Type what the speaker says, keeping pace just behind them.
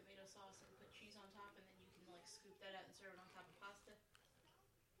scoop that out and serve it on top of pasta?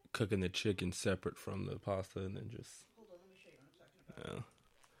 Cooking the chicken separate from the pasta and then just... Hold on, let me show you what I'm talking about.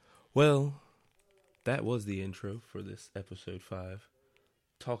 Well, that was the intro for this episode 5.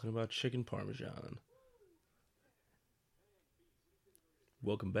 Talking about chicken parmesan.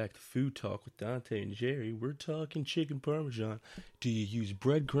 Welcome back to Food Talk with Dante and Jerry. We're talking chicken parmesan. Do you use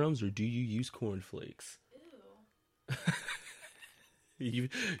breadcrumbs or do you use cornflakes? Ew.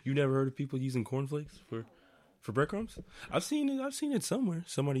 You never heard of people using cornflakes for breadcrumbs? I've seen it somewhere.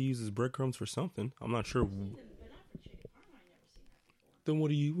 Somebody uses breadcrumbs for something. I'm not sure. But not for chicken parm. I've never seen that before. Then what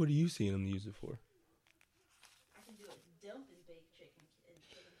are you seeing them use it for? I can do it. Dump and bake chicken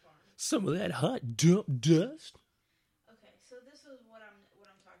parm. Some of that hot dump dust. Okay, so this is what I'm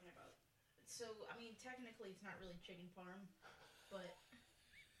talking about. So I mean, technically, it's not really chicken parm, but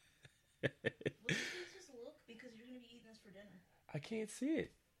let's just look because you're gonna be eating this for dinner. I can't see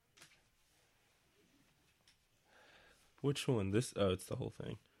it. Which one? This? Oh, it's the whole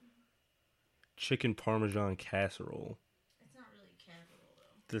thing. Chicken parmesan casserole. It's not really a casserole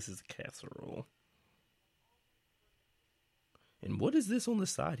though. This is a casserole. And what is this on the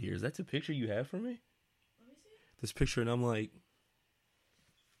side here? Is that the picture you have for me? Let me see. This picture, and I'm like,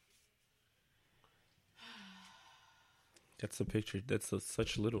 that's the picture. That's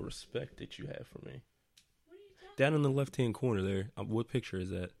such little respect that you have for me. What are you talking Down in the left-hand corner there. What picture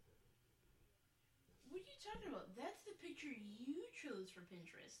is that? What are you talking about? That's the picture you chose for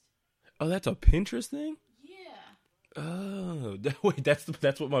Pinterest. Oh, that's a Pinterest thing? Yeah. Oh, wait, that's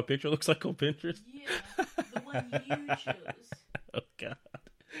what my picture looks like on Pinterest? Yeah, the one you chose. Oh, God.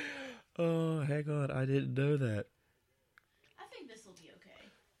 Oh, hang on. I didn't know that. I think this will be okay.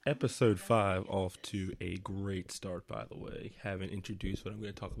 Episode 5 off to a great start, by the way. Haven't introduced what I'm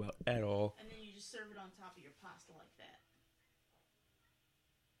going to talk about at all. And then you just serve it on top of your pasta like that.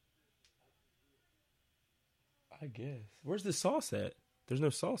 I guess. Where's the sauce at? There's no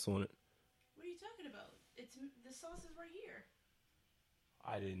sauce on it. What are you talking about? The sauce is right here.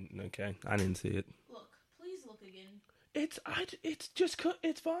 I didn't see it. Look, please look again. It's just cooked.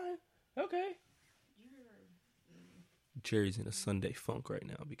 It's fine. Okay. Jerry's in a Sunday funk right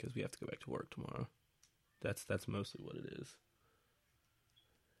now because we have to go back to work tomorrow. That's mostly what it is.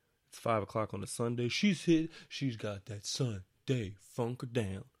 It's 5 o'clock on a Sunday. She's got that Sunday funker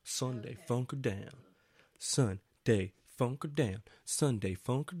down. Sunday funker down. Sunday funker down. Sunday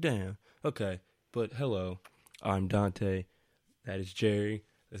funker down. Okay, but hello. I'm Dante. That is Jerry.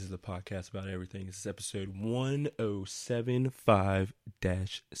 This is the podcast about everything. This is episode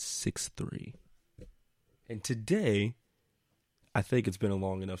 1075-63. And today, I think it's been a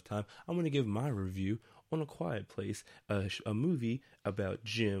long enough time. I'm going to give my review on A Quiet Place, a movie about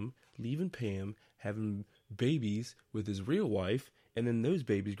Jim leaving Pam, having babies with his real wife, and then those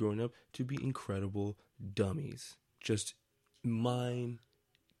babies growing up to be incredible dummies. Just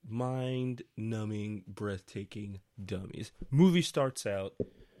mind-numbing, breathtaking dummies. Movie starts out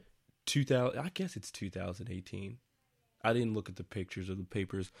 2000. I guess it's 2018. I didn't look at the pictures or the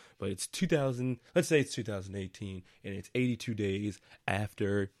papers, but it's 2000. Let's say it's 2018, and it's 82 days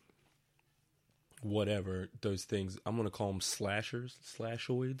after whatever those things. I'm gonna call them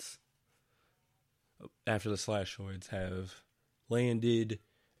slashoids. After the slashoids have landed,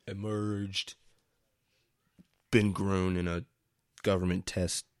 emerged, been grown in a government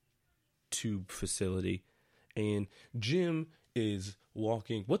test tube facility, and Jim is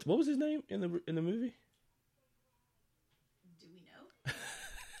walking. What was his name in the movie? Do we know?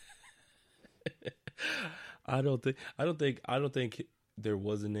 I don't think there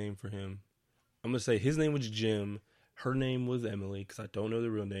was a name for him. I'm gonna say his name was Jim. Her name was Emily because I don't know the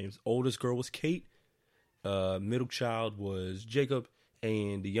real names. Oldest girl was Kate. Middle child was Jacob,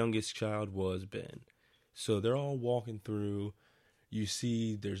 and the youngest child was Ben. So they're all walking through. You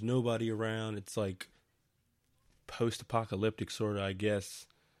see, there's nobody around. It's like post-apocalyptic sort of, I guess.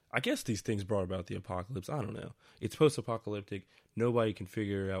 I guess these things brought about the apocalypse. I don't know. It's post-apocalyptic. Nobody can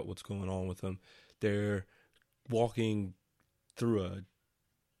figure out what's going on with them. They're walking through a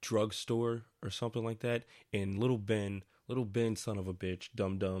drugstore or something like that, and little Ben, son of a bitch,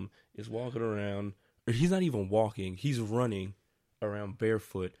 dum-dum, is walking around. Or he's not even walking. He's running around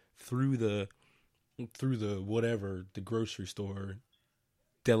barefoot through the whatever, the grocery store,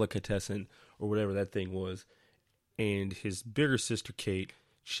 delicatessen, or whatever that thing was. And his bigger sister, Kate,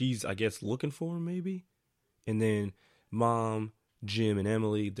 she's, I guess, looking for him, maybe? And then Mom, Jim, and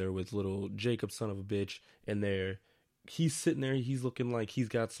Emily, they're with little Jacob, son of a bitch, and he's sitting there, he's looking like he's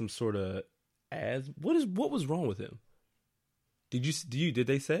got some sort of what was wrong with him? Did they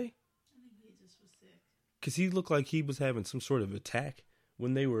say? I think he just was sick. Because he looked like he was having some sort of attack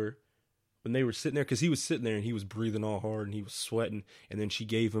when they were when they were sitting there, because he was sitting there and he was breathing all hard and he was sweating, and then she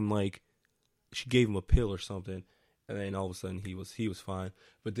gave him a pill or something, and then all of a sudden he was fine.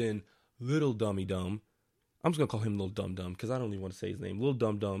 But then little dummy dumb, I'm just gonna call him little dum dum because I don't even want to say his name. Little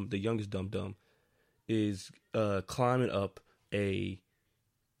dum dum, the youngest dum dum, is climbing up the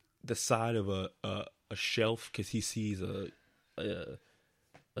side of a shelf because he sees a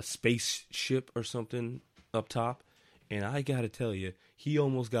spaceship or something up top. And I gotta tell you, he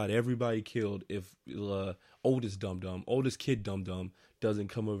almost got everybody killed if oldest kid dum dum doesn't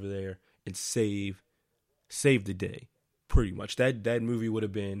come over there and save the day. Pretty much, that movie would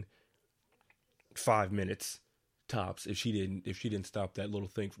have been 5 minutes tops if she didn't stop that little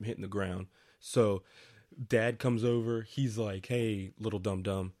thing from hitting the ground. So, Dad comes over. He's like, "Hey, little dum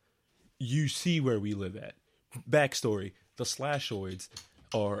dum, you see where we live at." Backstory: the Slashoids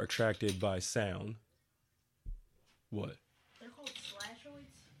are attracted by sound. What? They're called Slashoids?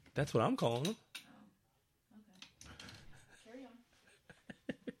 That's what I'm calling them. Oh, okay. Carry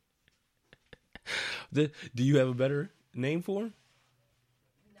on. Do you have a better name for them?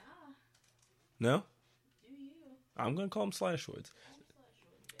 Nah. No? Do you? I'm going to call them Slashoids.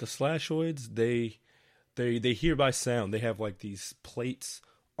 The Slashoids, they hear by sound. They have like these plates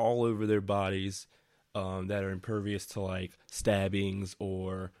all over their bodies that are impervious to like stabbings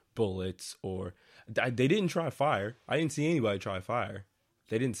or bullets or... They didn't try fire. I didn't see anybody try fire.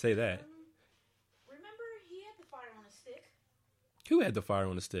 They didn't say that. Remember, he had the fire on a stick. Who had the fire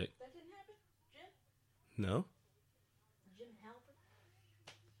on a stick? That didn't happen? Jim? No. Jim Halpert?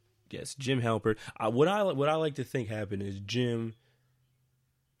 Yes, Jim Halpert. What I like to think happened is Jim...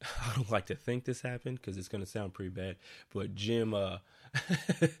 I don't like to think this happened because it's going to sound pretty bad. But Jim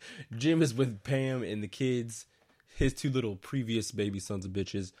Jim is with Pam and the kids. His two little previous baby sons of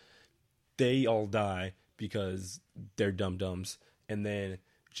bitches. They all die because they're dum-dums. And then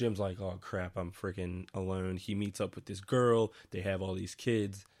Jim's like, "Oh, crap, I'm freaking alone." He meets up with this girl. They have all these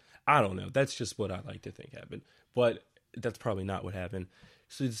kids. I don't know. That's just what I like to think happened. But that's probably not what happened.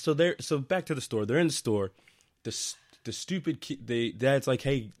 So back to the store. They're in the store. The stupid kid, Dad's like,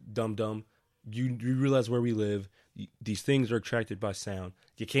 "Hey, dum-dum, you realize where we live. These things are attracted by sound.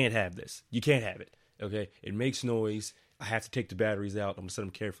 You can't have this. You can't have it. Okay? It makes noise. I have to take the batteries out. I'm going to set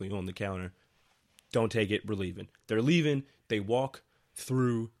them carefully on the counter. Don't take it. We're leaving." They're leaving. They walk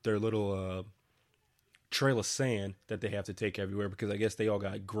through their little trail of sand that they have to take everywhere because I guess they all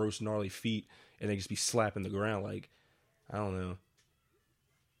got gross, gnarly feet and they just be slapping the ground like, I don't know,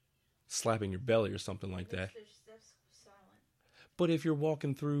 slapping your belly or something like that. That's silent. But if you're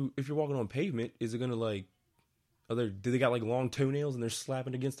walking on pavement, is it going to like, do they got like long toenails and they're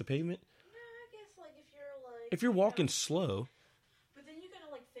slapping against the pavement? If you're walking slow. But then you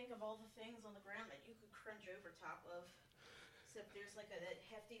gotta like think of all the things on the ground that you could crunch over top of. Except there's like a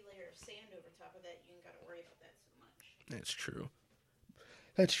hefty layer of sand over top of that. You ain't gotta worry about that so much. That's true.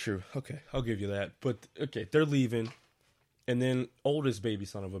 That's true. Okay, I'll give you that. But okay, they're leaving, and then oldest baby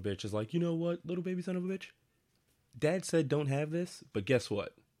son of a bitch is like, "You know what, little baby son of a bitch? Dad said don't have this, but guess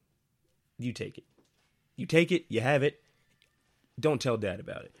what? You take it. You take it. You have it. Don't tell Dad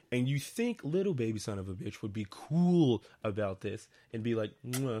about it." And you think little baby son of a bitch would be cool about this and be like,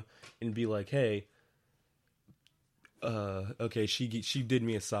 "Mwah," and be like, "Hey, okay, she did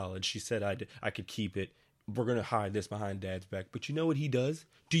me a solid. She said I could keep it. We're gonna hide this behind Dad's back." But you know what he does?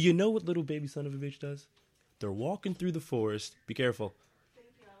 Do you know what little baby son of a bitch does? They're walking through the forest. Be careful. Thank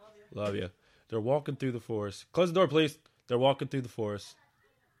you, I love you. Love you. They're walking through the forest. Close the door, please. They're walking through the forest,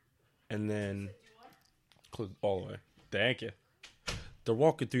 and then close all the way. Thank you. They're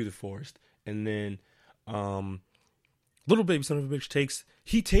walking through the forest, and then little baby son of a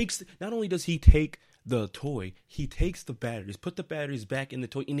bitch not only does he take the toy, he takes the batteries, put the batteries back in the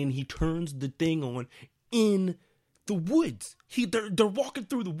toy, and then he turns the thing on in the woods. They're walking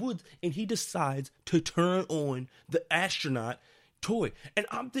through the woods, and he decides to turn on the astronaut toy. And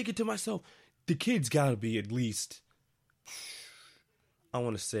I'm thinking to myself, the kid's got to be at least, I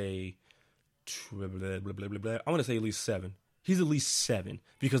want to say, I want to say at least 7. He's at least 7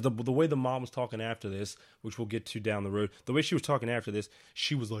 because the way the mom was talking after this, which we'll get to down the road, the way she was talking after this,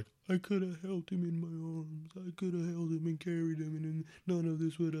 she was like, "I could have held him in my arms. I could have held him and carried him, and none of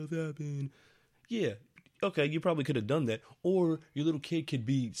this would have happened." Yeah, okay, you probably could have done that. Or your little kid could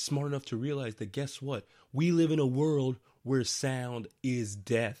be smart enough to realize that, guess what? We live in a world where sound is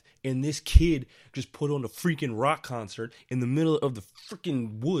death. And this kid just put on a freaking rock concert in the middle of the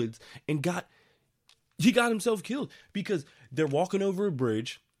freaking woods and he got himself killed because they're walking over a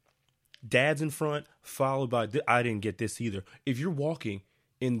bridge. Dad's in front, followed by... I didn't get this either. If you're walking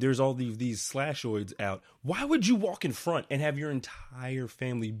and there's all these slashoids out. Why would you walk in front and have your entire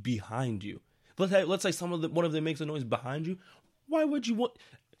family behind you? Let's say one of them makes a noise behind you. Why would you want?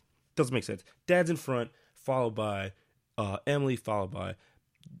 Doesn't make sense. Dad's in front, followed by Emily, followed by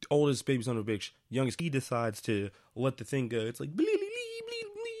oldest baby son of a bitch, youngest. He decides to let the thing go. It's like bleed, bleed, bleed,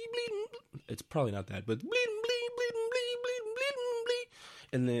 bleed, bleed. It's probably not that, but bleed, bleed, bleed, bleed, bleed, bleed, bleed.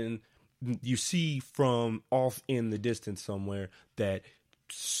 And then you see from off in the distance somewhere that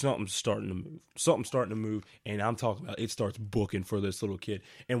something's starting to move, and I'm talking about it starts booking for this little kid.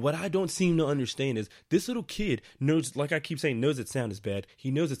 And what I don't seem to understand is this little kid knows, like I keep saying, knows that sound is bad.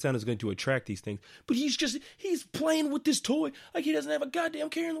 He knows that sound is going to attract these things, but he's playing with this toy like he doesn't have a goddamn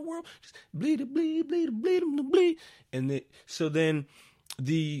care in the world. Just bleed, bleed, bleed, bleed, bleed. And so then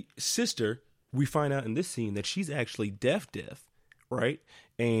the sister, we find out in this scene that she's actually deaf, right?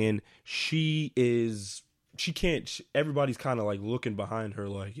 And everybody's kind of like looking behind her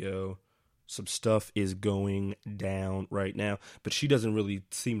like, yo, some stuff is going down right now. But she doesn't really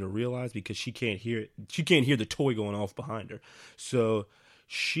seem to realize because she can't hear it. She can't hear the toy going off behind her. So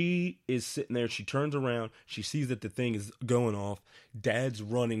she is sitting there. She turns around. She sees that the thing is going off. Dad's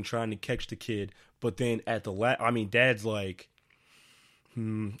running, trying to catch the kid. But then at the Dad's like,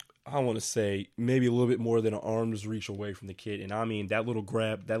 I want to say maybe a little bit more than an arm's reach away from the kid. And I mean, that little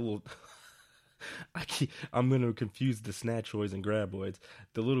I'm going to confuse the snatchoids and graboids.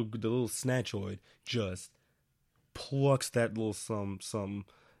 The little snatchoid just plucks that little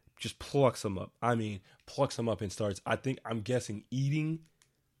just plucks him up. I mean, plucks him up and starts, I'm guessing eating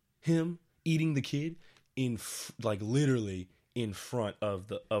the kid literally in front of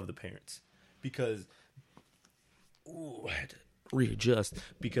the parents. Because, I had to readjust,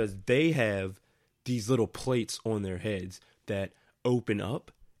 because they have these little plates on their heads that open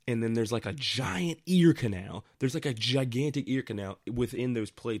up. And then there's like a giant ear canal. There's like a gigantic ear canal within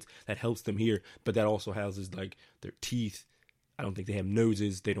those plates that helps them hear. But that also houses like their teeth. I don't think they have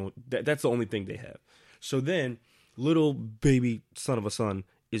noses. That's the only thing they have. So then little baby son of a son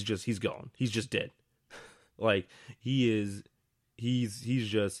he's gone. He's just dead. Like he's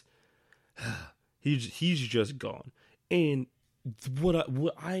just gone. And what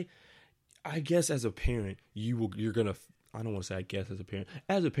I guess as a parent, you're going to, I don't want to say I guess as a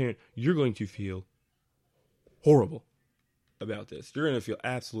parent, you're going to feel horrible about this. You're going to feel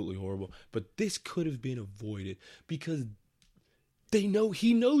absolutely horrible. But this could have been avoided because he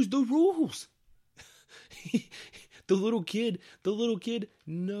knows the rules. The little kid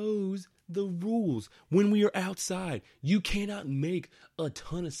knows the rules. When we are outside, you cannot make a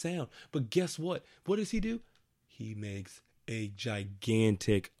ton of sound. But guess what? What does he do? He makes a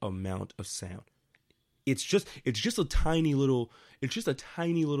gigantic amount of sound. It's just a tiny little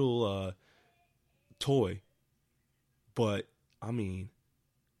toy, but I mean,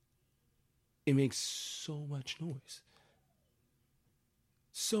 it makes so much noise,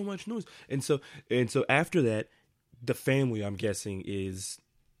 and so after that, the family, I'm guessing, is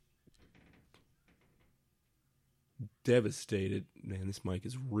devastated. Man, this mic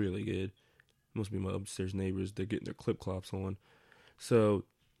is really good. Must be my upstairs neighbors. They're getting their clip clops on, so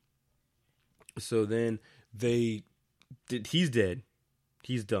then he's dead.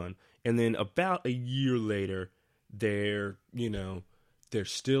 He's done. And then about a year later, they're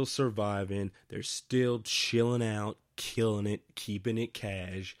still surviving. They're still chilling out, killing it, keeping it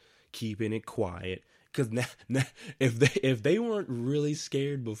cash, keeping it quiet. Because now if they weren't really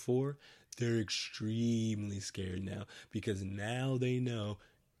scared before, they're extremely scared now. Because now they know,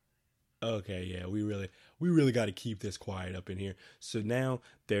 okay, yeah, we really got to keep this quiet up in here. So now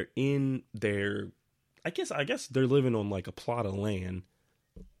they're in their, I guess they're living on like a plot of land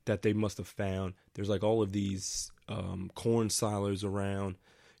that they must have found. There's like all of these corn silos around.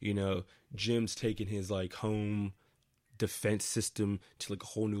 Jim's taking his like home defense system to like a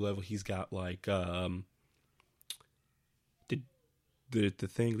whole new level. He's got like the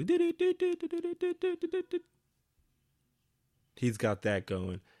thing. He's got that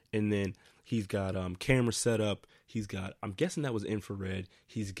going. And then he's got camera set up. He's got, I'm guessing that was infrared.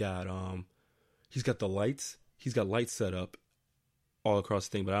 He's got the lights. He's got lights set up all across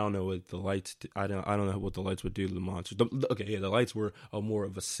the thing, but I don't know what the lights. I don't know what the lights would do to the monsters. The lights were more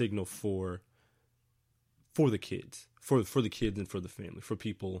of a signal for the kids, for the kids and for the family, for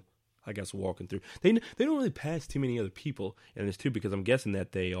people, I guess, walking through. They don't really pass too many other people in this too, because I'm guessing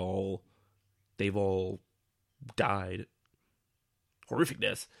that they've all died horrific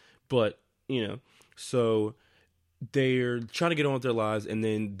deaths. But so they're trying to get on with their lives, and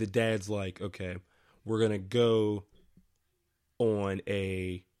then the dad's like, okay, we're gonna go on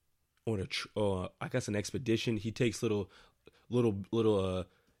I guess an expedition. He takes little little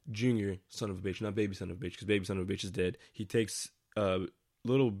junior son of a bitch, not baby son of a bitch, because baby son of a bitch is dead. He takes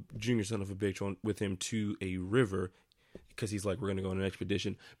little junior son of a bitch on with him to a river because he's like, we're gonna go on an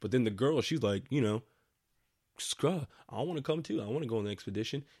expedition. But then the girl, she's like, scruh, I want to come too. I want to go on the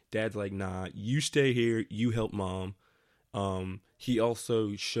expedition. Dad's like, nah, you stay here. You help mom. He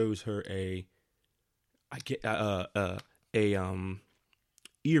also shows her a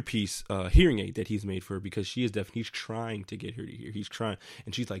earpiece, hearing aid that he's made for her because she is deaf. He's trying to get her to hear. He's trying,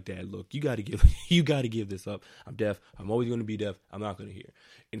 and she's like, Dad, look, you got to give this up. I'm deaf. I'm always going to be deaf. I'm not going to hear.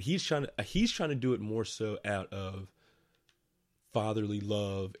 And he's trying to do it more so out of fatherly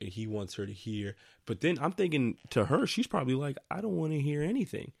love, and he wants her to hear. But then I'm thinking to her, she's probably like, I don't want to hear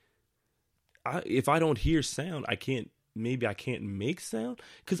anything. If I don't hear sound, I can't make sound.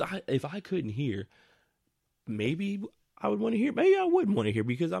 Because if I couldn't hear, maybe I would want to hear. Maybe I wouldn't want to hear,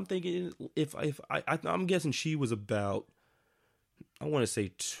 because I'm thinking I'm guessing she was about, I want to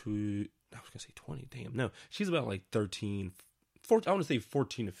say 20. Damn, no, she's about like 13, 14. I want to say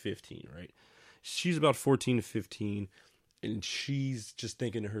 14 to 15, right? She's about 14 to 15, and she's just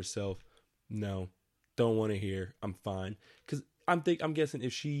thinking to herself, no, don't want to hear. I'm fine. Because I'm guessing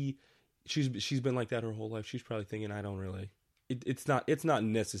if she's been like that her whole life, she's probably thinking, I don't really. It's not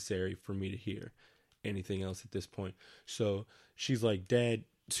necessary for me to hear anything else at this point. So she's like, Dad,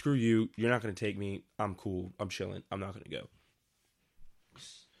 screw you. You're not going to take me. I'm cool. I'm chilling. I'm not going to go.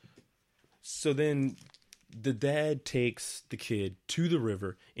 So then the dad takes the kid to the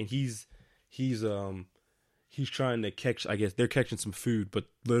river, and he's trying to catch, I guess they're catching some food, but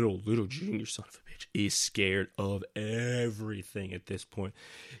little junior son of a bitch is scared of everything at this point.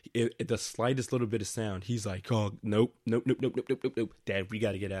 At the slightest little bit of sound, he's like, oh, nope. Dad, we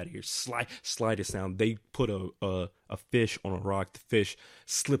got to get out of here. Slightest sound. They put a fish on a rock. The fish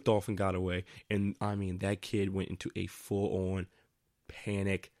slipped off and got away. And I mean, that kid went into a full-on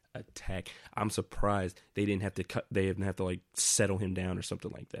panic attack. I'm surprised they didn't have to like settle him down or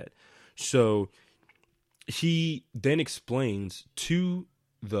something like that. So he then explains to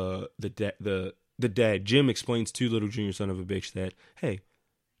the dad, Jim explains to little junior son of a bitch that, hey,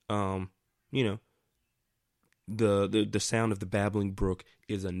 the sound of the babbling brook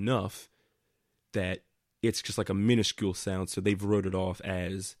is enough that it's just like a minuscule sound. So they've wrote it off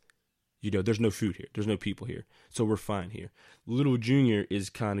as, there's no food here. There's no people here. So we're fine here. Little junior is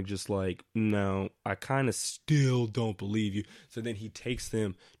kind of just like, no, I kind of still don't believe you. So then he takes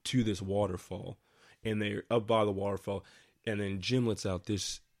them to this waterfall. And they're up by the waterfall, and then Jim lets out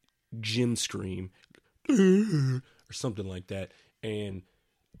this Jim scream, or something like that, and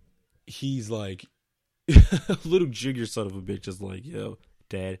he's like, little junior son of a bitch is like, yo,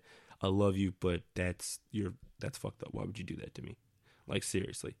 Dad, I love you, but that's fucked up. Why would you do that to me? Like,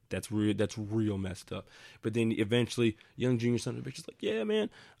 seriously, that's real messed up. But then eventually, young junior son of a bitch is like, yeah,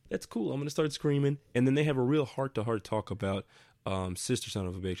 man, that's cool. I'm gonna start screaming, and then they have a real heart-to-heart talk about sister son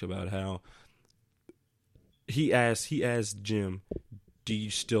of a bitch, about how. He asked Jim, do you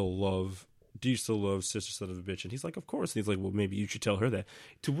still love sister son of a bitch? And he's like, of course. And he's like, well, maybe you should tell her that.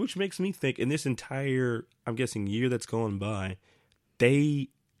 To which makes me think, in this entire, I'm guessing, year that's gone by, they've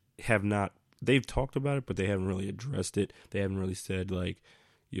talked about it, but they haven't really addressed it. They haven't really said, like,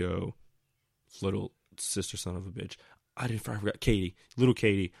 yo, little sister son of a bitch. I forgot Katie, little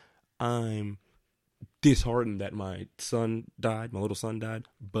Katie. I'm disheartened that my little son died,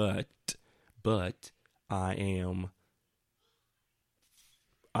 but I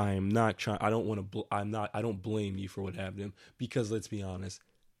don't blame you for what happened to him, because let's be honest,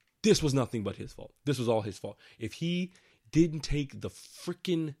 this was nothing but his fault. This was all his fault. If he didn't take the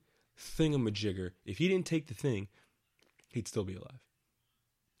freaking thingamajigger, if he didn't take the thing, he'd still be alive.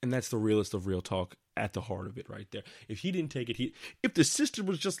 And that's the realest of real talk at the heart of it right there. If he didn't take it, if the sister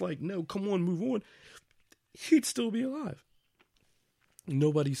was just like, no, come on, move on, he'd still be alive.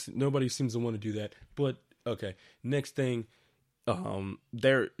 Nobody seems to want to do that. But okay, next thing,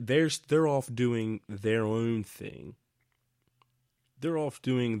 they're off doing their own thing.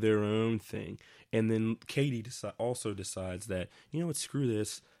 And then Katie also decides that, what, screw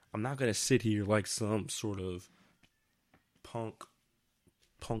this. I'm not gonna sit here like some sort of punk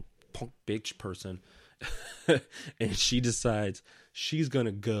bitch person. And she decides she's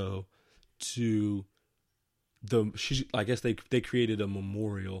gonna go to I guess they created a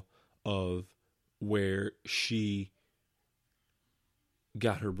memorial of where she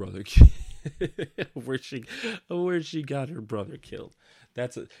got her brother killed. where she got her brother killed.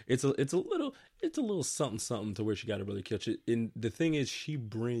 It's a little something to where she got her brother killed. And the thing is, she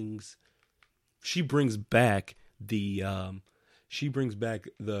brings back the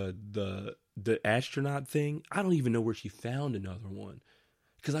the astronaut thing, I don't even know where she found another one.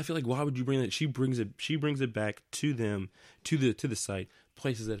 Because I feel like, why would you bring that? She brings it back to them, to the site,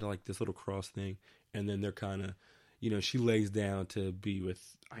 places it like this little cross thing, and then they're kind of, she lays down to be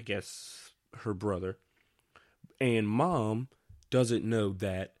with, I guess, her brother. And Mom doesn't know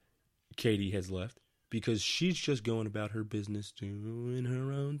that Katie has left because she's just going about her business, doing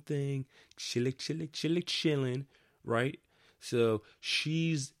her own thing, chilling, right? So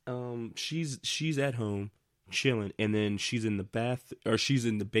she's at home chilling, and then she's in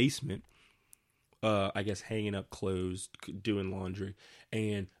the basement, I guess hanging up clothes, doing laundry,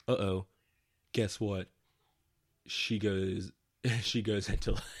 and guess what? She goes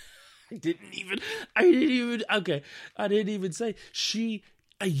into I didn't even say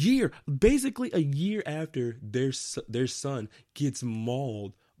basically a year after their son gets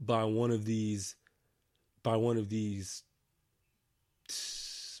mauled by one of these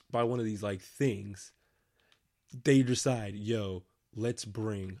like things, they decide, let's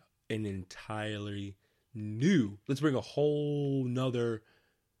bring a whole nother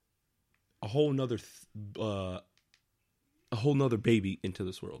baby into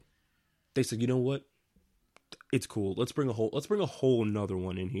this world. They said, you know what? It's cool. Let's bring a whole nother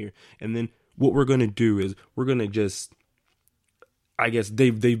one in here. And then what we're going to do is we're going to just, I guess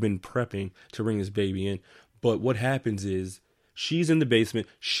they've been prepping to bring this baby in. But what happens is she's in the basement.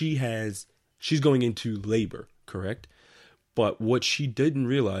 She's going into labor, correct? But what she didn't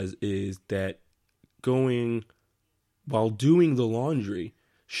realize is that while doing the laundry,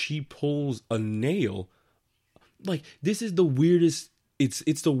 she pulls a nail. Like, this is the weirdest,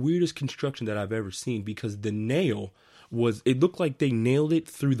 it's the weirdest construction that I've ever seen, because the nail it looked like they nailed it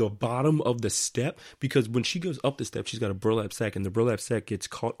through the bottom of the step, because when she goes up the step, she's got a burlap sack, and the burlap sack gets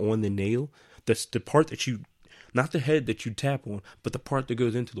caught on the nail. That's the part that not the head that you tap on, but the part that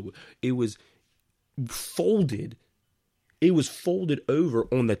goes into the wood. It was folded over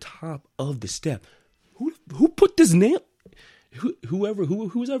on the top of the step. Who put this nail?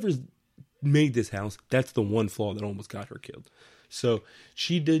 Whoever's made this house, that's the one flaw that almost got her killed. So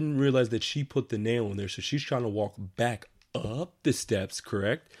she didn't realize that she put the nail in there. So she's trying to walk back up the steps,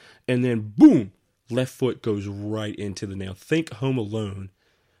 correct? And then boom, left foot goes right into the nail. Think Home Alone,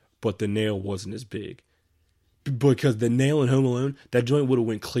 but the nail wasn't as big. Because the nail in Home Alone, that joint would have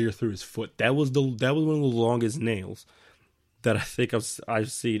went clear through his foot. That was one of the longest nails that I think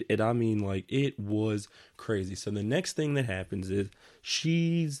I've seen. And I mean, like, it was crazy. So the next thing that happens is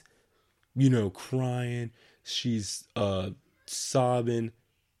she's, crying. She's sobbing.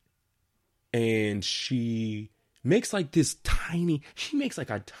 And she makes like a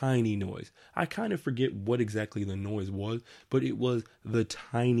tiny noise. I kind of forget what exactly the noise was, but it was the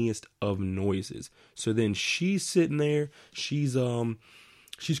tiniest of noises. So then she's sitting there, she's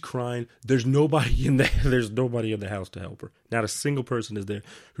crying. There's nobody in the house to help her. Not a single person is there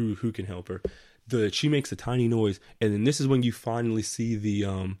who can help her. She makes a tiny noise, and then this is when you finally see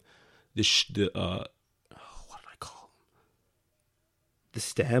what did I call him? The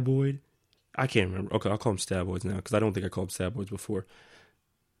staboid? I can't remember. Okay, I'll call them staboids now, because I don't think I called them staboids before.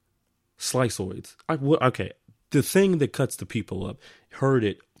 Sliceoids. Okay, the thing that cuts the people up heard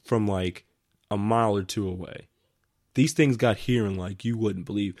it from like a mile or two away. These things got hearing like you wouldn't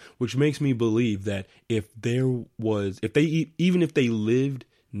believe, which makes me believe that if they lived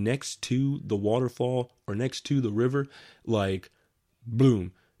next to the waterfall or next to the river, like,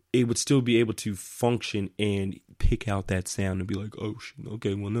 boom, it would still be able to function and pick out that sound and be like, oh,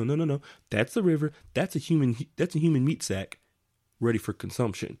 okay, well, no. That's the river. That's a human meat sack ready for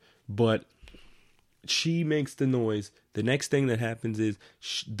consumption. But she makes the noise. The next thing that happens is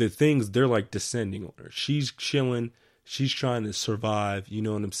they're like descending on her. She's chilling. She's trying to survive. You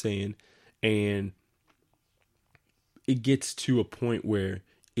know what I'm saying? And it gets to a point where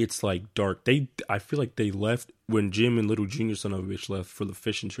it's like dark. I feel like they left when Jim and Little Junior SonofABitch left for the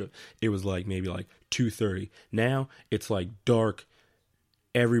fishing trip. It was like maybe like 2:30. Now it's like dark.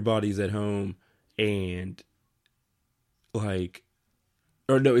 Everybody's at home, and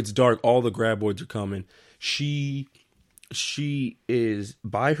it's dark. All the graboids are coming. She is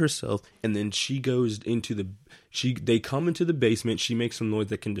by herself, and then she goes they come into the basement. She makes some noise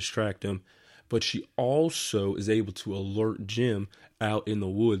that can distract them, but she also is able to alert Jim out in the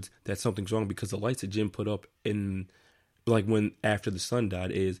woods that something's wrong, because the lights that Jim put up in, like, when after the sun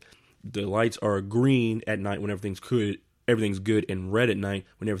died, is the lights are green at night when everything's good, and red at night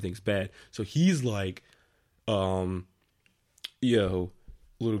when everything's bad. So he's like, Little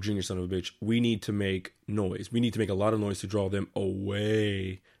Junior SonofABitch, we need to make noise. We need to make a lot of noise to draw them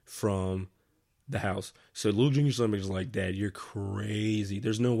away from the house. So little junior son of a bitch is like, Dad, you're crazy.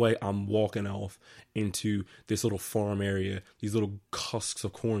 There's no way I'm walking off into this little farm area, these little husks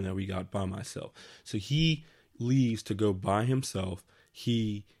of corn that we got by myself. So he leaves to go by himself.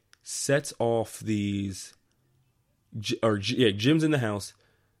 He sets off these, Jim's in the house.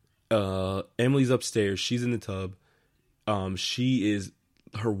 Emily's upstairs. She's in the tub.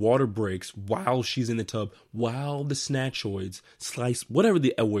 Her water breaks while she's in the tub, while the snatchoids slice, whatever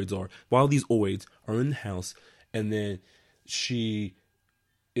the oids are, while these oids are in the house. And then she's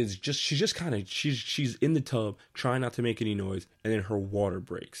in the tub trying not to make any noise. And then her water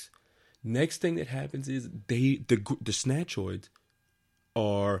breaks. Next thing that happens is the snatchoids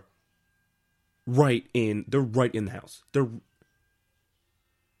are right in the house.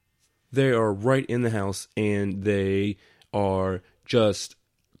 They are right in the house, and they are just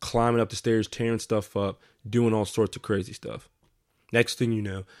climbing up the stairs, tearing stuff up, doing all sorts of crazy stuff. Next thing you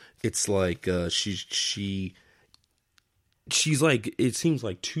know, it's like she's like, it seems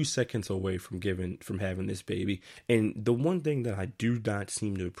like 2 seconds away from having this baby. And the one thing that I do not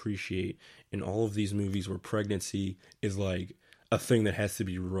seem to appreciate in all of these movies where pregnancy is like a thing that has to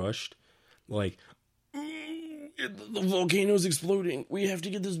be rushed, like, the volcano's exploding, we have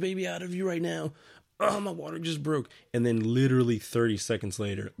to get this baby out of you right now. Oh, my water just broke. And then literally 30 seconds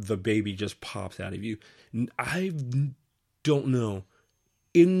later, the baby just pops out of you. I don't know,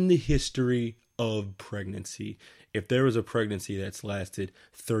 in the history of pregnancy, if there was a pregnancy that's lasted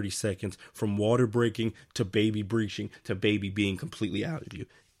 30 seconds from water breaking to baby breaching to baby being completely out of you.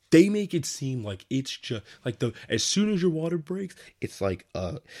 They make it seem like it's just like as soon as your water breaks, it's like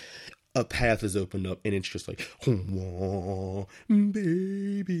a path is opened up, and it's just like, oh,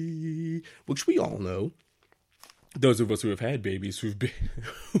 baby, which we all know. Those of us who have had babies who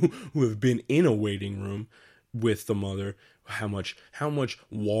have been in a waiting room with the mother, how much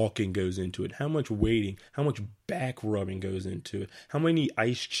walking goes into it, how much waiting, how much back rubbing goes into it, how many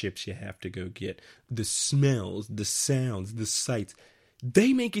ice chips you have to go get, the smells, the sounds, the sights.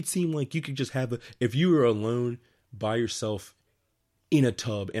 They make it seem like you could just if you were alone by yourself in a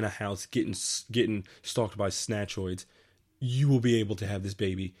tub, in a house, getting stalked by snatchoids, you will be able to have this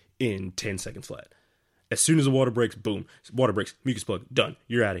baby in 10 seconds flat. As soon as the water breaks, boom, water breaks, mucus plug, done.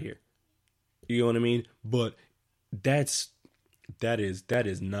 You're out of here. You know what I mean? But that is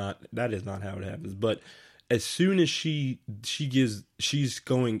not how it happens. But as soon as she's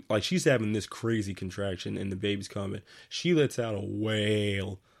going, like, she's having this crazy contraction and the baby's coming, she lets out a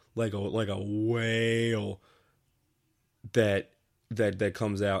wail, like a wail that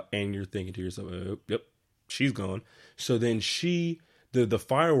comes out, and you're thinking to yourself, oh, yep, she's gone. So then the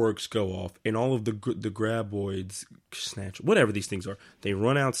fireworks go off, and all of the graboids, snatch, whatever these things are, they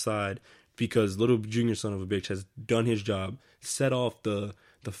run outside because little junior son of a bitch has done his job, set off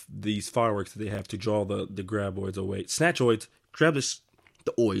these fireworks that they have to draw the graboids away, snatchoids, grab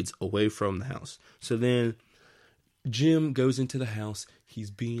the oids away from the house. So then Jim goes into the house.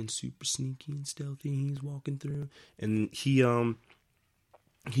 He's being super sneaky and stealthy. He's walking through, and he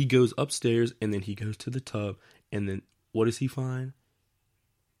goes upstairs, and then he goes to the tub, and then what does he find?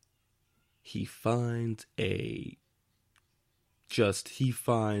 He finds a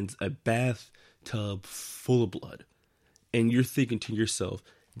bathtub full of blood. And you're thinking to yourself,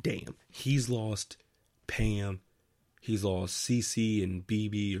 damn, he's lost Pam, he's lost Cece and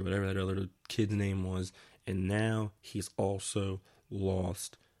BB, or whatever that other kid's name was, and now he's also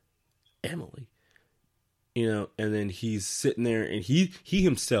lost Emily. You know, and then he's sitting there, and he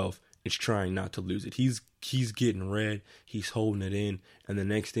himself is trying not to lose it. He's getting red, he's holding it in, and the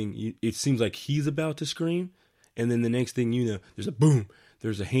next thing, it seems like he's about to scream, and then the next thing you know, there's a boom,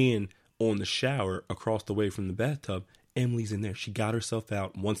 there's a hand on the shower across the way from the bathtub. Emily's in there. She got herself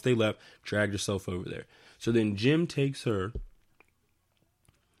out. Once they left, dragged herself over there. So then Jim takes her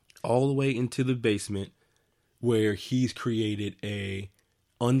all the way into the basement, where he's created a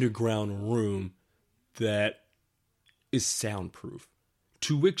underground room that is soundproof.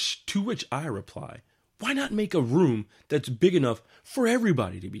 To which I reply, why not make a room that's big enough for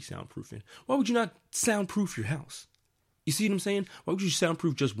everybody to be soundproof in? Why would you not soundproof your house? You see what I'm saying? Why would you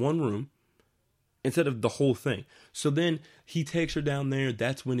soundproof just one room instead of the whole thing? So then he takes her down there.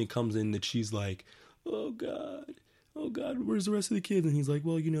 That's when it comes in that she's like, oh God, where's the rest of the kids? And he's like,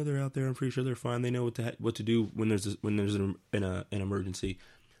 well, you know, they're out there. I'm pretty sure they're fine. They know what to do when there's an emergency.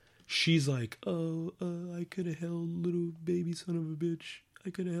 She's like, I could have held little baby son of a bitch. I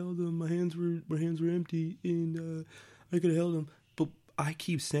could have held him. My hands were empty, and I could have held him. But I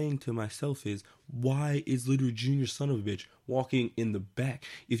keep saying to myself is, why is little junior son of a bitch walking in the back?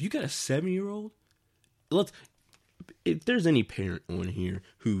 If you got a 7-year-old, if there's any parent on here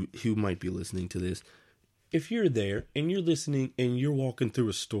who might be listening to this, if you're there and you're listening and you're walking through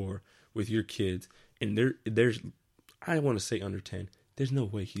a store with your kids and there's, I want to say under 10, there's no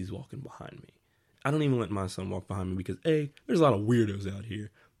way he's walking behind me. I don't even let my son walk behind me because A, there's a lot of weirdos out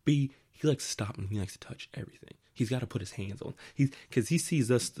here. B, he likes to stop and he likes to touch everything. He's got to put his hands on. Because he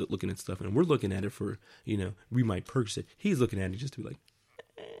sees us looking at stuff and we're looking at it for, we might purchase it. He's looking at it just to be like,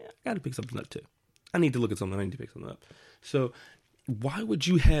 I got to pick something up too. I need to look at something. I need to pick something up. So why would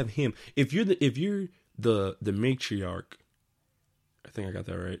you have him if you're the matriarch? I think I got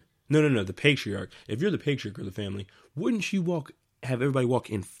that right. No, the patriarch. If you're the patriarch of the family, wouldn't you have everybody walk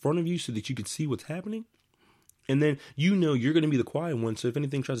in front of you so that you could see what's happening? And then you're going to be the quiet one. So if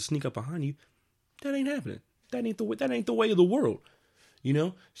anything tries to sneak up behind you, that ain't happening. That ain't the way of the world,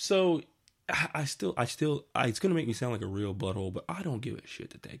 So it's going to make me sound like a real butthole, but I don't give a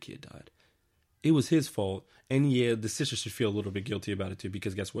shit that kid died. It was his fault. And yeah, the sister should feel a little bit guilty about it too,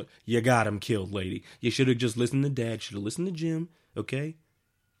 because guess what? You got him killed, lady. You should have just listened to Dad. Should have listened to Jim. Okay.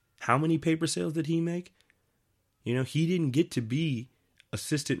 How many paper sales did he make? He didn't get to be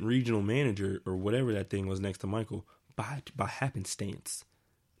assistant regional manager or whatever that thing was next to Michael by happenstance,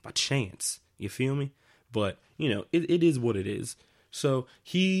 by chance. You feel me? But, it is what it is. So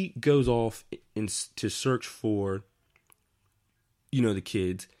he goes off to search for, the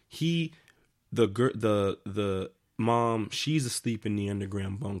kids. The mom, she's asleep in the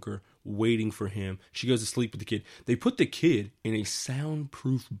underground bunker waiting for him. She goes to sleep with the kid. They put the kid in a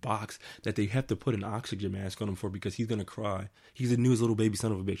soundproof box that they have to put an oxygen mask on him for because he's going to cry. He's the newest little baby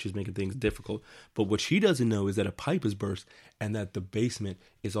son of a bitch who's making things difficult. But what she doesn't know is that a pipe has burst and that the basement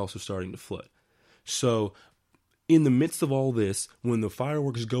is also starting to flood. So in the midst of all this, when the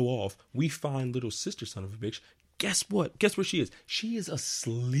fireworks go off, we find little sister son of a bitch. Guess what? Guess where she is? She is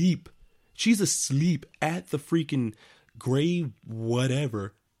asleep. She's asleep at the freaking grave,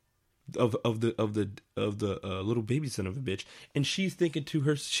 whatever, of the little baby son of a bitch. And she's thinking to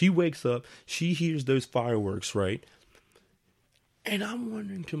her, she wakes up, she hears those fireworks, right? And I'm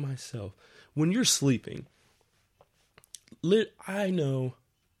wondering to myself, when you're sleeping, I know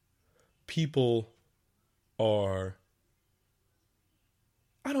people are,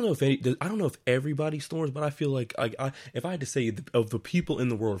 I don't know if everybody snores, but I feel like if I had to say of the people in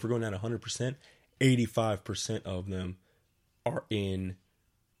the world, if we're going down 100%, 85% of them are in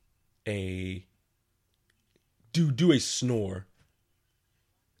a do a snore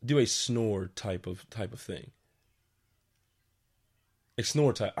type of thing. A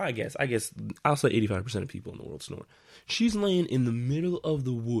snore type. I guess I'll say 85% of people in the world snore. She's laying in the middle of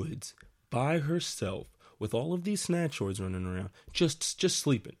the woods by herself with all of these snatchoids running around, just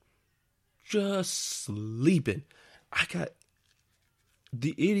sleeping. Just sleeping. I got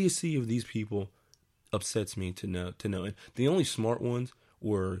the idiocy of these people upsets me to know. And the only smart ones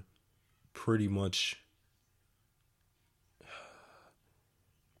were pretty much,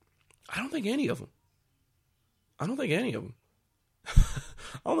 I don't think any of them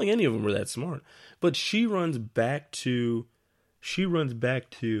were that smart. But she runs back to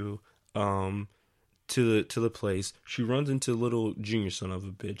the place. She runs into little junior son of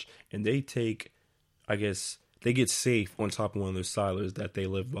a bitch, and they get safe on top of one of those silos that they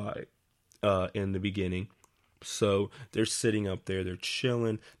live by in the beginning. So they're sitting up there, they're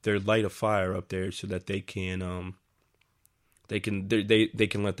chilling, they light a fire up there so that they can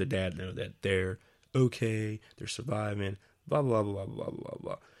let their dad know that they're okay, they're surviving, blah blah blah blah blah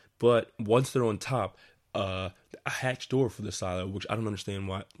blah. But once they're on top, a hatch door for the silo, which I don't understand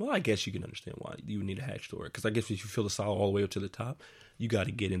why. Well, I guess you can understand why you would need a hatch door, because I guess if you fill the silo all the way up to the top, you got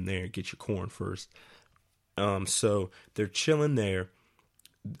to get in there and get your corn first. So they're chilling there.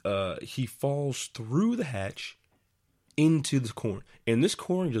 He falls through the hatch into the corn, and this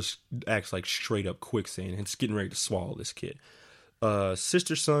corn just acts like straight up quicksand, and it's getting ready to swallow this kid.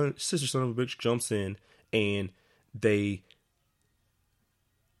 Sister son of a bitch jumps in, and they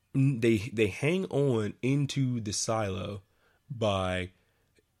hang on into the silo by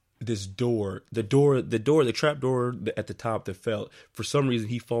this door. The trap door at the top that fell. For some reason,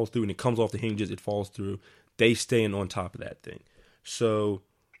 he falls through, and it comes off the hinges. It falls through. They staying on top of that thing. So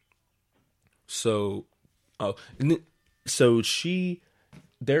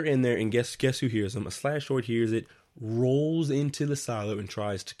they're in there, and guess who hears them? A slashoid hears it, rolls into the silo, and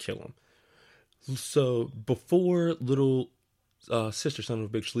tries to kill him. So before little sister son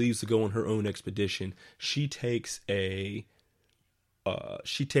of a bitch leaves to go on her own expedition, she takes the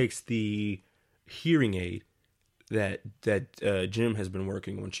hearing aid that Jim has been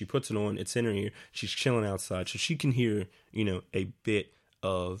working on. She puts it on. It's in her ear. She's chilling outside, so she can hear a bit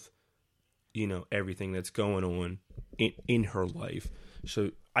of everything that's going on in her life.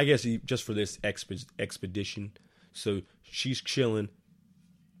 So I guess just for this expedition, so she's chilling.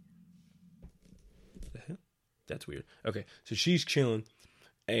 What the hell? That's weird. Okay, so she's chilling,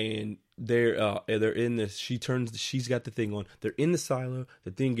 and they're in this. She's got the thing on. They're in the silo.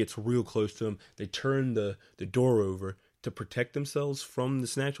 The thing gets real close to them. They turn the door over to protect themselves from the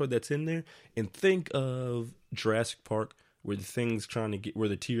snatchoid that's in there. And think of Jurassic Park, where the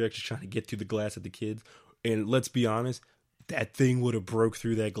T-Rex is trying to get through the glass at the kids. And let's be honest, that thing would have broke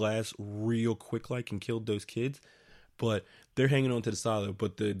through that glass real quick, and killed those kids. But they're hanging on to the silo.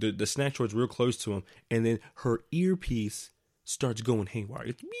 But the snatchoid's real close to them, and then her earpiece starts going haywire.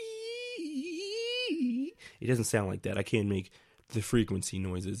 It's it doesn't sound like that. I can't make the frequency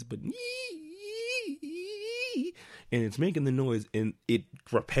noises, but and it's making the noise, and it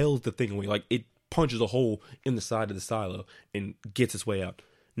repels the thing away. It punches a hole in the side of the silo and gets its way out.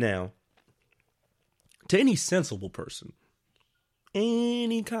 Now, to any sensible person,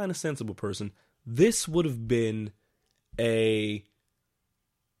 any kind of sensible person, this would have been I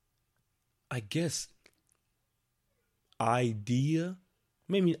guess, idea,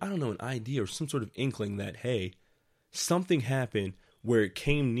 maybe, I don't know, an idea or some sort of inkling that, hey, something happened where it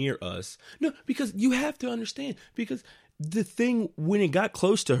came near us. No, because you have to understand, because the thing, when it got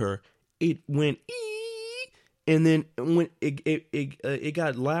close to her, it went ee, and then when it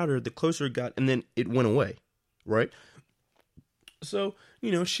got louder, the closer it got, and then it went away, right? So,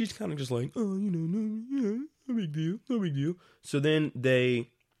 she's kind of just like, oh, no big deal, no big deal. So then they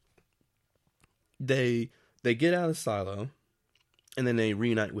get out of the silo, and then they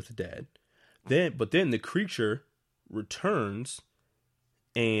reunite with the dad. But then the creature returns,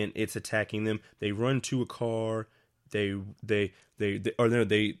 and it's attacking them. They run to a car. They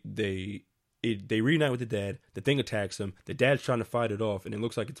reunite with the dad. The thing attacks them. The dad's trying to fight it off, and it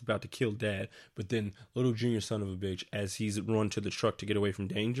looks like it's about to kill dad. But then little junior son of a bitch, as he's run to the truck to get away from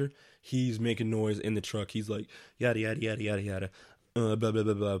danger, he's making noise in the truck. He's like, yada, yada, yada, yada, yada, blah, blah,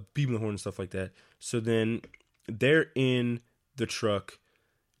 blah, blah, beeping the horn and stuff like that. So then they're in the truck.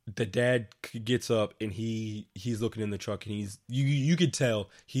 The dad gets up, and he's looking in the truck, and you could tell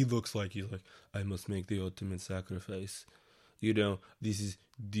he's like, I must make the ultimate sacrifice. This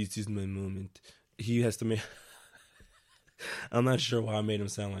is my moment. He has to make. I'm not sure why I made him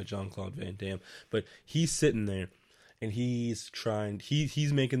sound like Jean-Claude Van Damme, but he's sitting there, and he's trying.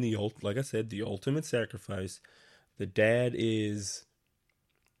 He's making like I said, the ultimate sacrifice. The dad is,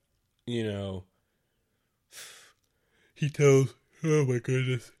 he tells. Oh my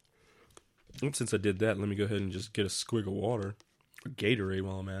goodness. Since I did that, let me go ahead and just get a swig of water. Or Gatorade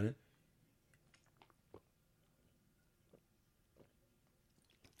while I'm at it.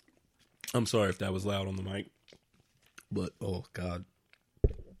 I'm sorry if that was loud on the mic. But, oh God.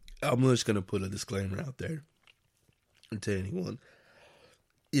 I'm just going to put a disclaimer out there to anyone.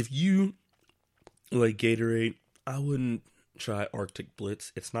 If you like Gatorade, I wouldn't try Arctic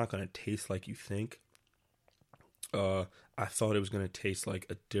Blitz. It's not going to taste like you think. I thought it was going to taste like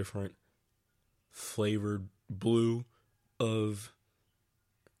a different flavored blue of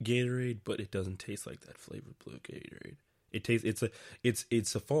Gatorade, but it doesn't taste like that flavored blue Gatorade.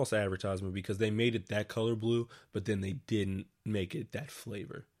 It's a false advertisement because they made it that color blue, but then they didn't make it that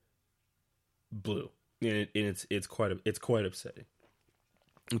flavor blue, and it's quite upsetting.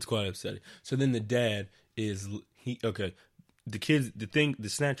 It's quite upsetting. So then the dad is the kids, the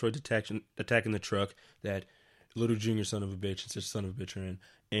snatchoid's attacking the truck that little junior son of a bitch and sister son of a bitch are in,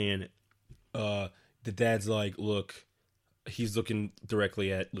 and the dad's like, look, he's looking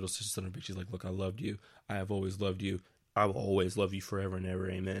directly at little sister son of a bitch. He's like, look, I loved you. I have always loved you. I will always love you forever and ever.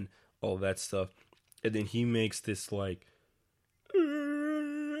 Amen. All that stuff. And then he makes this like,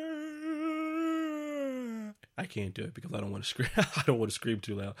 I can't do it because I don't want to scream. I don't want to scream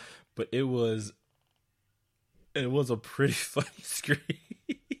too loud. But it was a pretty funny scream.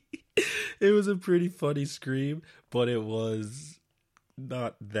 It was a pretty funny scream, but it was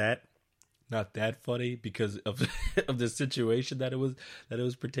not that funny because of of the situation that it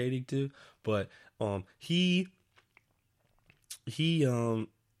was pertaining to. But he's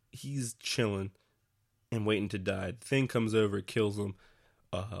chilling and waiting to die. The thing comes over, kills him.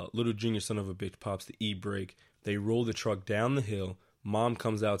 Little junior son of a bitch pops the e-brake. They roll the truck down the hill. Mom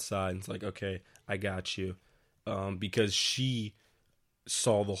comes outside and's like, okay, I got you. Because she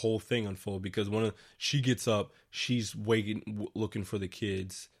saw the whole thing unfold, because she gets up, she's waiting, looking for the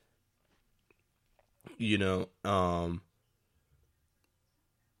kids,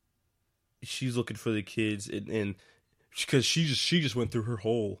 she's looking for the kids, and because she just went through her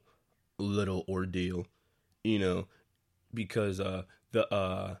whole little ordeal, because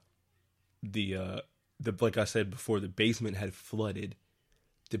the like I said before, the basement had flooded.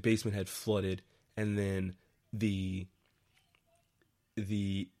 And then the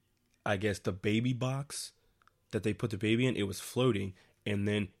I guess the baby box that they put the baby in, it was floating, and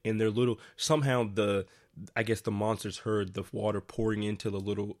then in their little, somehow I guess the monsters heard the water pouring into the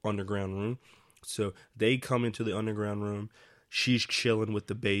little underground room. So they come into the underground room. She's chilling with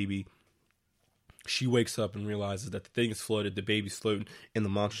the baby. She wakes up and realizes that the thing is flooded, the baby's floating, and the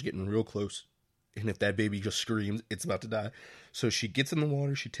monster's getting real close. And if that baby just screams, it's about to die. So she gets in the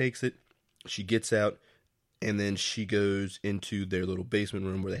water, she takes it, she gets out, and then she goes into their little basement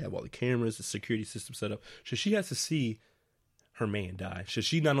room where they have all the cameras, the security system set up. So she has to see her man die. So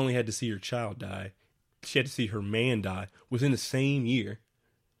she not only had to see her child die, she had to see her man die within the same year.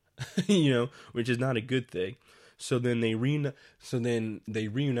 Which is not a good thing. So then they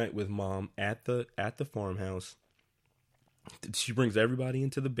reunite with mom at the farmhouse. She brings everybody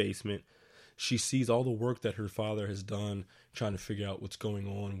into the basement. She sees all the work that her father has done trying to figure out what's going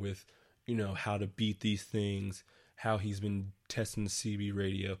on with, how to beat these things, how he's been testing the CB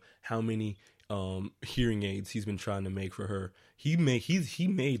radio, how many hearing aids he's been trying to make for her. He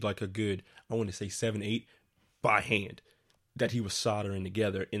made like a good, I want to say 7, 8 by hand that he was soldering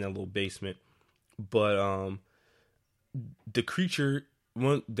together in that little basement. But the creature,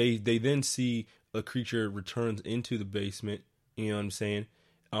 they then see a creature returns into the basement. You know what I'm saying?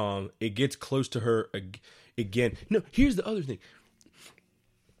 It gets close to her again. No, here's the other thing.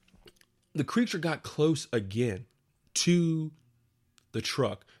 The creature got close again to the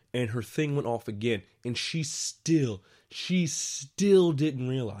truck, and her thing went off again, and she still didn't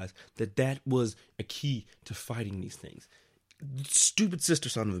realize that was a key to fighting these things. Stupid sister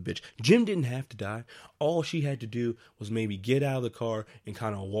son of a bitch. Jim didn't have to die. All she had to do was maybe get out of the car and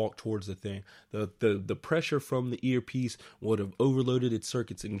kind of walk towards the thing. The pressure from the earpiece would have overloaded its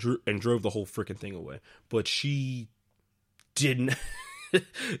circuits and drove the whole freaking thing away. But she didn't.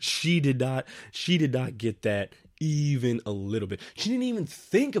 She did not get that even a little bit. She didn't even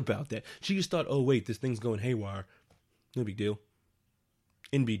think about that. She just thought, oh wait, this thing's going haywire. No big deal.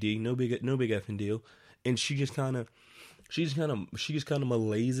 NBD, no big effing deal. And she just kind of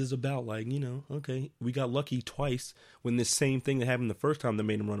malaises about, like, okay, we got lucky twice when this same thing that happened the first time that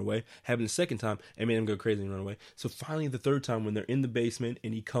made him run away happened the second time and made him go crazy and run away. So finally the third time, when they're in the basement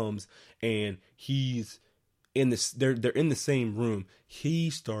and he comes and he's in this, they're in the same room, he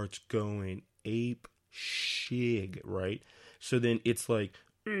starts going ape shig, right? So then it's like,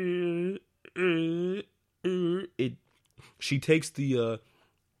 she takes the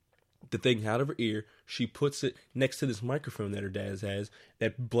thing out of her ear. She puts it next to this microphone that her dad has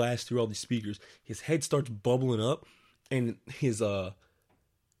that blasts through all these speakers. His head starts bubbling up, and his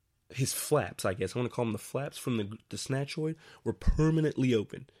flaps, I guess I want to call them the flaps from the snatchoid, were permanently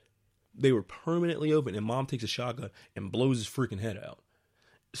open. They were permanently open, and mom takes a shotgun and blows his freaking head out.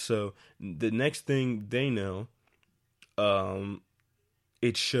 So the next thing they know,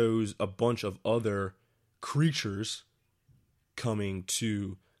 it shows a bunch of other creatures coming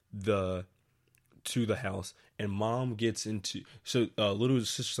to the house, and mom gets into, so little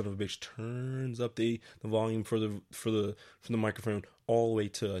sister son of a bitch turns up the volume for the microphone all the way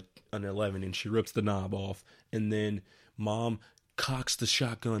to an 11, and she rips the knob off, and then mom cocks the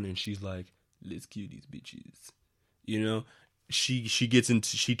shotgun and she's like, let's kill these bitches.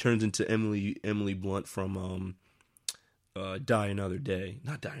 She turns into Emily Blunt from Die Another Day.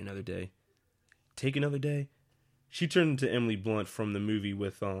 Not Die Another Day. Take Another Day. She turned into Emily Blunt from the movie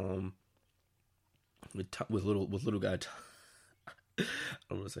with little guy. I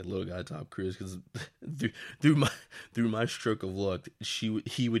don't want to say little guy Tom Cruise, because through my stroke of luck,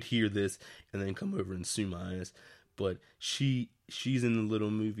 he would hear this and then come over and sue my ass. But she's in the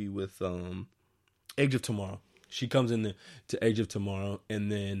little movie with Edge of Tomorrow. She comes in to Edge of Tomorrow,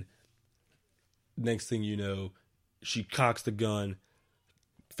 and then next thing you know, she cocks the gun.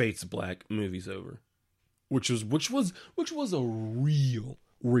 Fate's black. Movie's over. Which was a real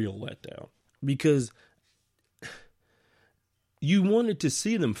letdown, because you wanted to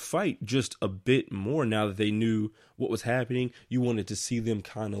see them fight just a bit more now that they knew what was happening. You wanted to see them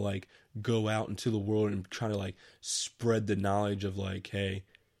kind of like go out into the world and try to like spread the knowledge of like, hey,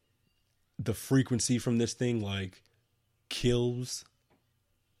 the frequency from this thing like kills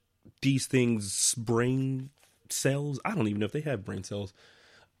these things' brain cells. I don't even know if they have brain cells.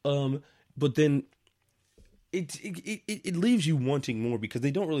 But then it leaves you wanting more, because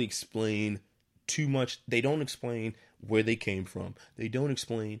they don't really explain too much. They don't explain where they came from. They don't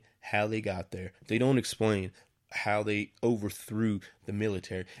explain how they got there. They don't explain how they overthrew the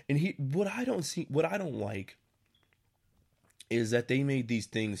military. And what I don't like is that they made these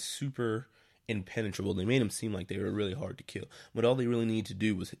things super impenetrable. They made them seem like they were really hard to kill. But all they really need to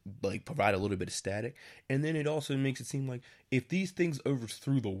do was like provide a little bit of static. And then it also makes it seem like if these things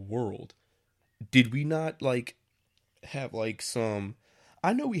overthrew the world, did we not like have like some?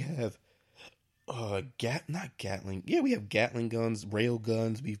 I know we have not Gatling. Yeah, we have Gatling guns, rail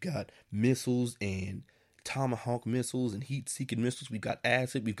guns. We've got missiles and Tomahawk missiles and heat-seeking missiles. We've got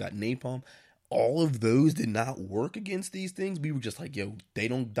acid. We've got napalm. All of those did not work against these things. We were just like, yo, they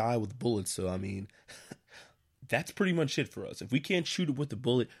don't die with bullets. So, I mean, that's pretty much it for us. If we can't shoot it with the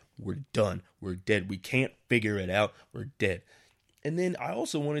bullet, we're done. We're dead. We can't figure it out. We're dead. And then I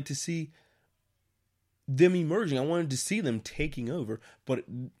also wanted to see them emerging. I wanted to see them taking over. But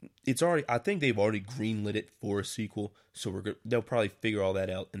it's already, I think they've already greenlit it for a sequel. So they'll probably figure all that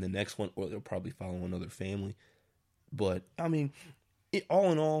out in the next one. Or they'll probably follow another family. But, I mean,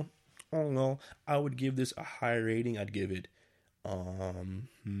 all in all, I would give this a high rating. I'd give it a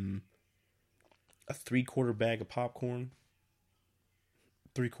 3/4 bag of popcorn.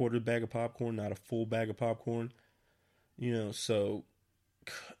 3/4 bag of popcorn, not a full bag of popcorn. You know, so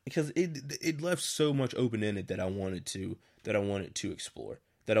because it left so much open ended that I wanted to explore.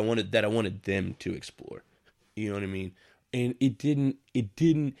 That I wanted them to explore. You know what I mean? And it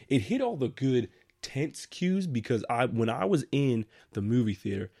hit all the good tense cues because when I was in the movie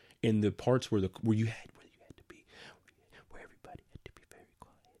theater, in the parts where you had to be, where everybody had to be very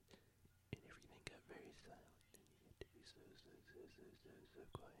quiet, and everything got very silent, and you had to be so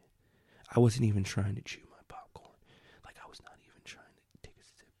quiet. I wasn't even trying to chew my popcorn. Like, I was not even trying to take a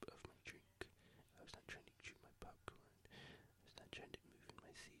sip of my drink. I was not trying to chew my popcorn. I was not trying to move in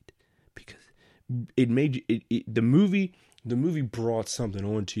my seat. Because it made you, the movie brought something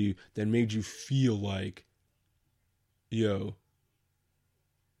onto you that made you feel like, yo,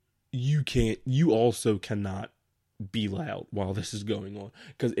 you also cannot be loud while this is going on.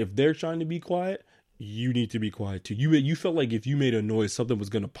 Because if they're trying to be quiet, you need to be quiet too. You felt like if you made a noise, something was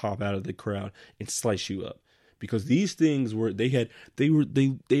going to pop out of the crowd and slice you up. Because these things were like,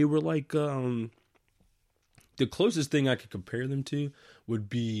 the closest thing I could compare them to would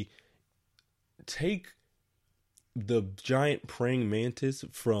be, take the giant praying mantis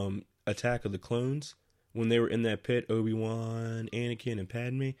from Attack of the Clones, when they were in that pit, Obi-Wan, Anakin, and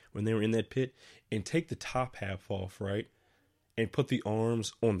Padme, when they were in that pit, and take the top half off, right? And put the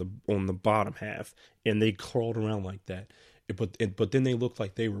arms on the bottom half, and they crawled around like that. But then they looked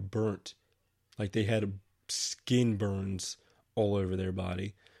like they were burnt. Like they had skin burns all over their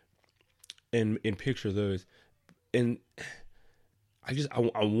body. And picture those. And I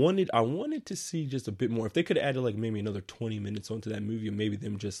wanted to see just a bit more. If they could have added like maybe another 20 minutes onto that movie, or maybe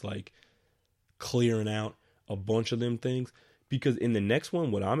them just like clearing out a bunch of them things. Because in the next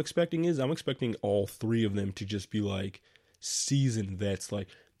one, what I'm expecting all three of them to just be like seasoned vets. Like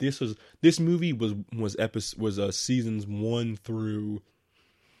this movie was seasons 1 through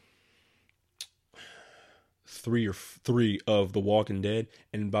 3 of The Walking Dead,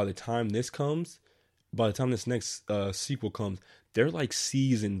 and by the time this next sequel comes, they're like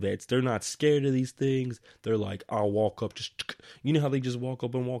seasoned vets. They're not scared of these things. They're like, I'll walk up, just, you know how they just walk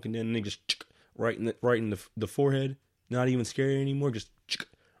up and Walking Dead and they just right in the forehead, not even scary anymore, just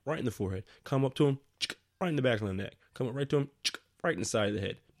right in the forehead. Come up to him, right in the back of the neck. Come up right to him, right in the side of the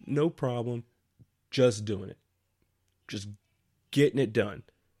head. No problem, just doing it, just getting it done.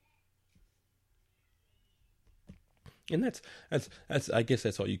 And that's I guess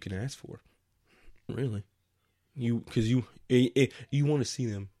that's all you can ask for, really. Because you want to see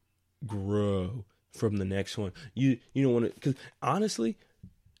them grow from the next one. You don't want to, because honestly,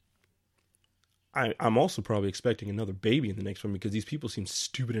 I'm also probably expecting another baby in the next one, because these people seem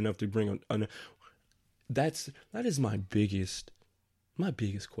stupid enough to bring on. That is my biggest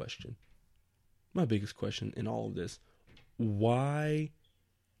question. My biggest question in all of this: why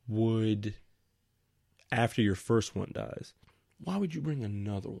would, after your first one dies, why would you bring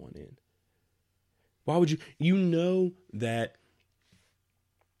another one in? Why would you? You know that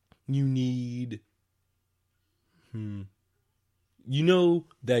you need. You know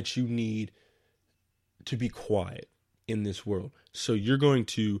that you need to be quiet in this world, so you're going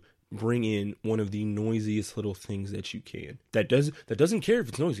to bring in one of the noisiest little things that you can. That doesn't care if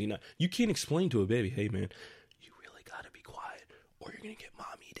it's noisy or not. You can't explain to a baby, "Hey man, you really gotta be quiet, or you're gonna get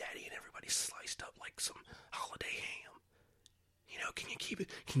mommy, daddy, and everybody sliced up like some holiday ham. You know, can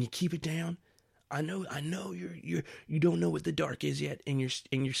you keep it down? I know you don't know what the dark is yet, and you're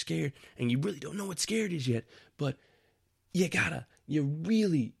scared, and you really don't know what scared is yet, but you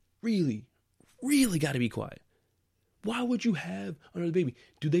really, really, really gotta be quiet." Why would you have another baby?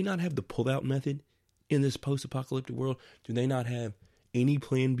 Do they not have the pull-out method in this post-apocalyptic world? Do they not have any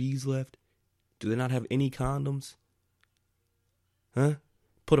plan Bs left? Do they not have any condoms? Huh?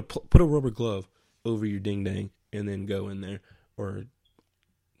 Put a rubber glove over your ding dang and then go in there, or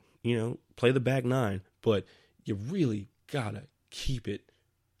play the back nine. But you really gotta keep it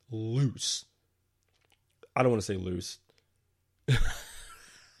loose. I don't want to say loose.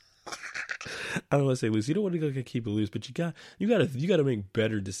 I don't want to say loose. You don't want to keep it loose, but you gotta make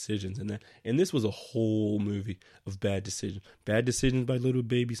better decisions in that. And this was a whole movie of bad decisions. Bad decisions by little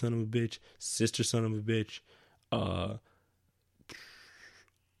baby son of a bitch, sister son of a bitch.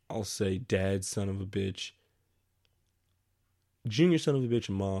 I'll say dad son of a bitch, junior son of a bitch,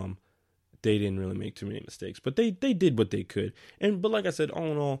 and mom. They didn't really make too many mistakes, but they did what they could. But like I said,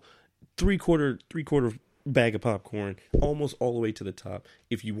 all in all, three quarter bag of popcorn, almost all the way to the top.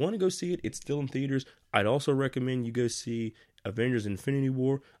 If you want to go see it, it's still in theaters. I'd also recommend you go see Avengers Infinity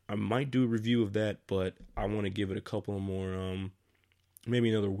War. I might do a review of that, but I want to give it a couple more, maybe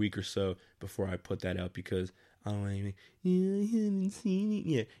another week or so before I put that out, because I don't want to, I haven't seen it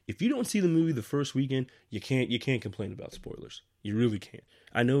yet. If you don't see the movie the first weekend, you can't complain about spoilers. You really can't.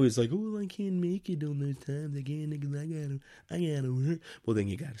 I know it's like, oh, I can't make it on those times. I can't because I gotta work. Well, then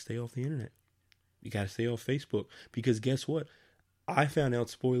you gotta stay off the internet. You gotta stay off Facebook, because guess what? I found out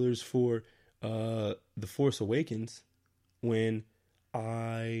spoilers for The Force Awakens when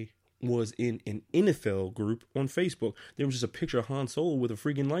I was in an NFL group on Facebook. There was just a picture of Han Solo with a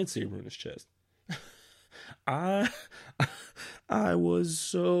freaking lightsaber in his chest. I was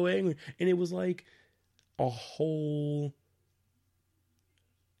so angry, and it was like a whole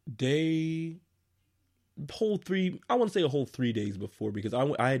day, I want to say a whole 3 days before, because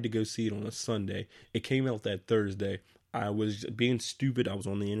I had to go see it on a Sunday. It came out that Thursday. I was being stupid. I was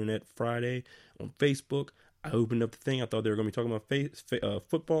on the internet Friday on Facebook. I opened up the thing. I thought they were going to be talking about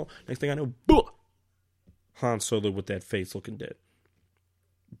football. Next thing I know, Han Solo with that face looking dead.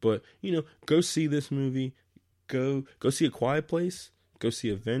 But, go see this movie. Go see A Quiet Place. Go see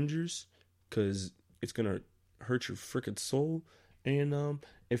Avengers, because it's going to hurt your freaking soul. And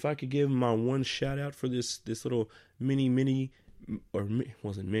if I could give my one shout out for this little mini, or it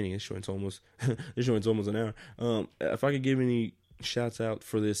wasn't mini, this joint's almost an hour. If I could give any shouts out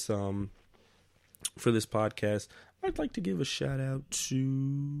for this podcast, I'd like to give a shout out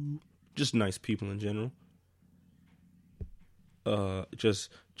to just nice people in general.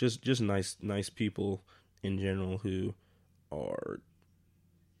 Just nice people in general who are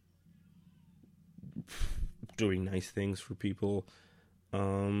doing nice things for people.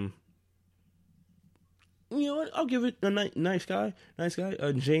 You know what? I'll give it a nice guy.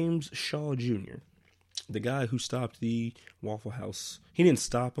 James Shaw Jr., the guy who stopped the Waffle House. He didn't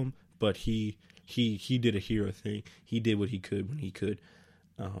stop him, but he did a hero thing. He did what he could when he could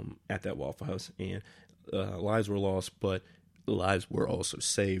at that Waffle House, and lives were lost, but lives were also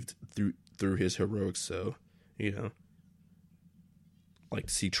saved through his heroics. So, like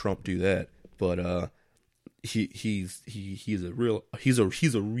to see Trump do that, but he's a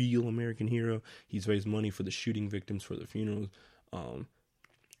real American hero. He's raised money for the shooting victims for the funerals.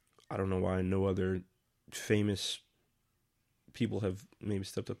 I don't know why no other famous people have maybe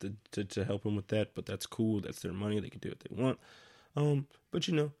stepped up to help him with that, but that's cool. That's their money. They can do what they want. But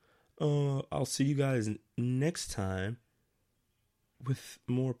I'll see you guys next time with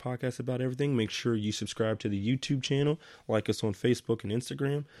more podcasts about everything. Make sure you subscribe to the YouTube channel, like us on Facebook and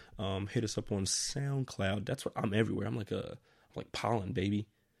Instagram, hit us up on SoundCloud. That's what I'm everywhere. I'm like pollen, baby.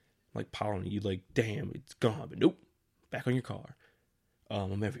 I'm like pollen. You like, damn, it's gone, but nope, back on your car.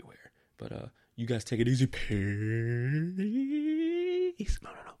 I'm everywhere. But you guys take it easy. Peace. No,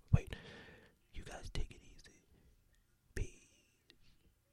 wait.